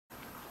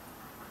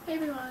Hey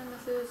everyone,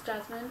 this is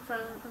Jasmine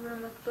from A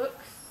Room with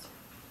Books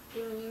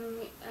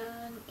doing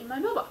an In My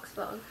Mailbox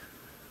vlog.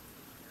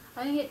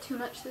 I didn't get too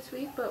much this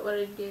week, but what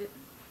I did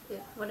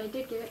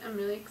get I'm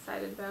really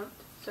excited about,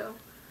 so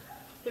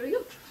here we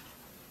go.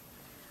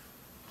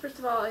 First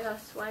of all, I got a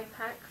swag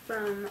pack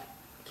from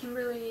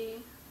Kimberly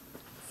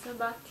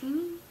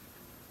Sabatini.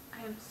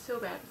 I am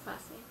so bad with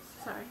last names,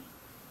 sorry.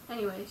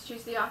 Anyways,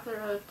 she's the author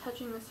of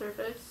Touching the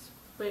Surface,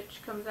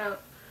 which comes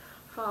out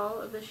fall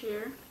of this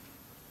year.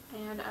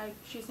 And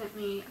she sent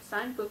me a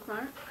signed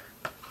bookmark,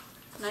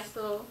 a nice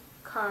little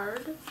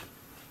card,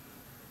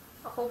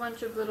 a whole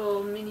bunch of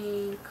little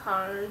mini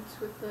cards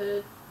with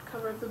the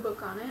cover of the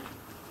book on it,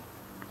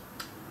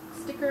 a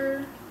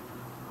sticker,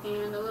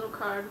 and a little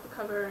card with the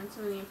cover and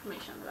some of the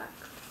information on the back.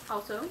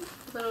 Also,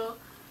 a little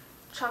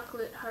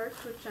chocolate heart,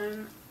 which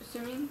I'm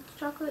assuming is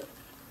chocolate.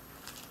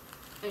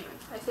 Anyway,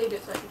 I saved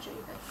it so I can show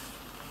you guys.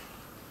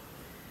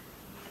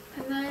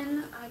 And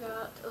then I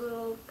got a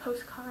little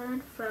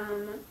postcard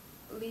from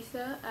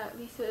Lisa at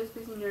Lisa is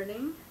Busy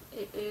Nerding.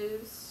 It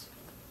is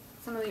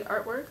some of the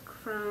artwork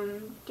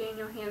from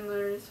Daniel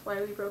Handler's Why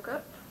We Broke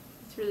Up.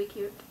 It's really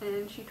cute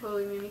and she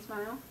totally made me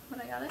smile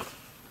when I got it.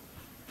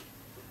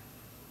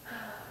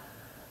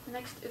 The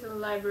next is a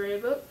library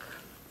book,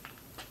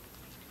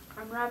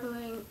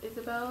 Unraveling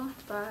Isabel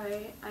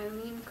by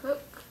Eileen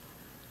Cook,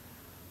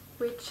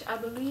 which I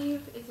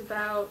believe is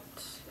about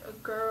a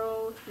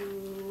girl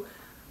who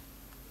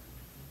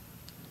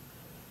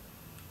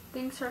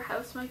thinks her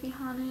house might be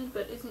haunted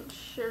but isn't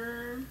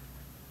sure,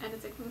 and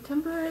it's a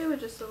contemporary with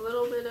just a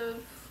little bit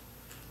of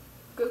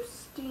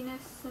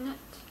ghostiness in it.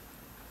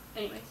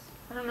 Anyways,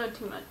 I don't know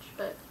too much,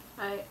 but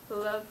I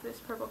love this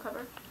purple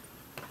cover.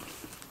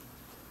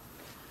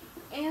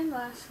 And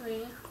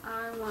lastly,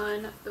 I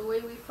won The Way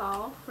We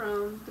Fall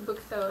from the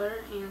bookseller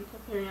and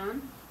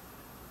Hyperion.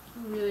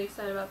 I'm really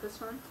excited about this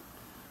one.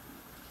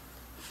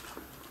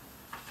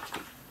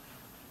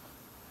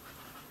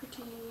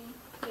 Pretty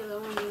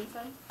yellow on the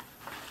inside.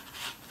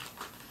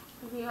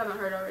 If you haven't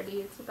heard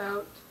already, it's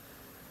about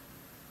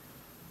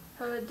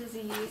a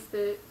disease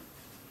that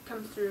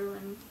comes through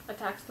and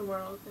attacks the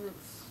world, and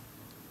it's,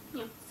 you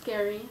know,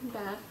 scary and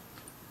bad.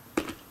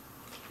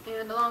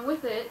 And along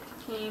with it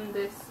came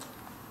this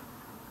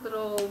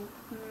little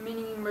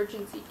mini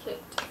emergency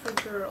kit for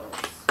girls.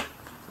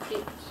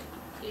 It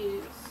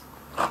is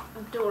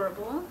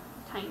adorable,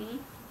 tiny.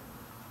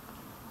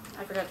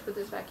 I forgot to put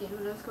this back in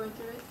when I was going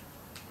through it.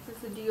 This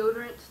is the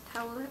deodorant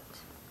towelette.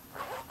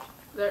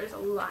 There's a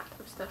lot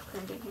of stuff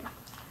crammed in here.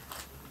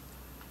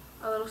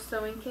 A little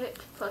sewing kit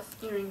plus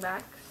earring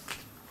backs.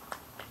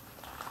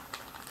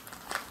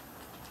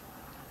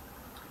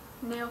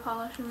 Nail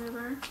polish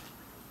remover.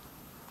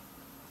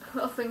 A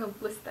little thing of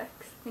Blistex.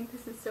 I think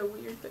this is so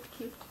weird but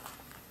cute.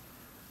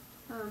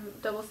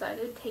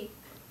 Double-sided tape.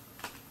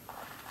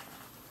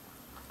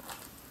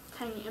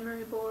 Tiny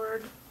emery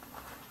board.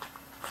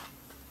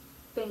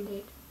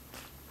 Band-aid.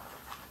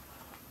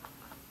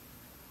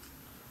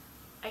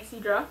 Icy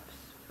drops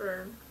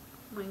for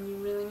when you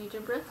really need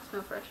your breath to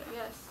smell fresh, I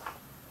guess.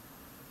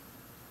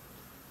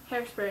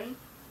 Hairspray.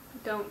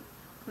 Don't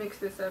mix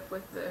this up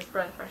with the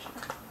breath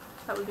freshener.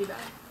 That would be bad.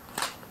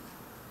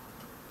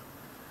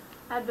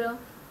 Advil.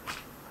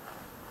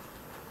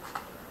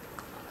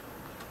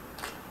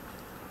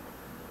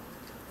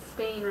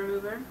 Stain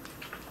remover.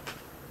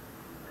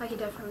 I could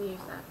definitely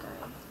use that.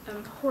 I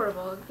am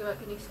horrible about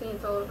getting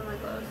stains all over my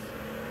clothes.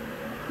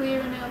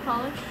 Clear nail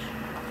polish.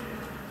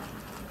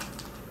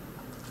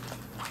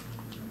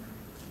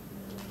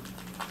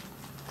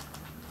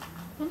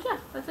 And yeah,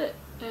 that's it.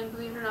 And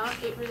believe it or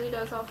not, it really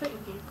does all fit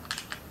in here.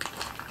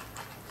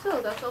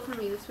 So that's all for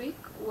me this week.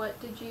 What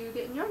did you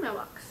get in your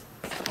mailbox?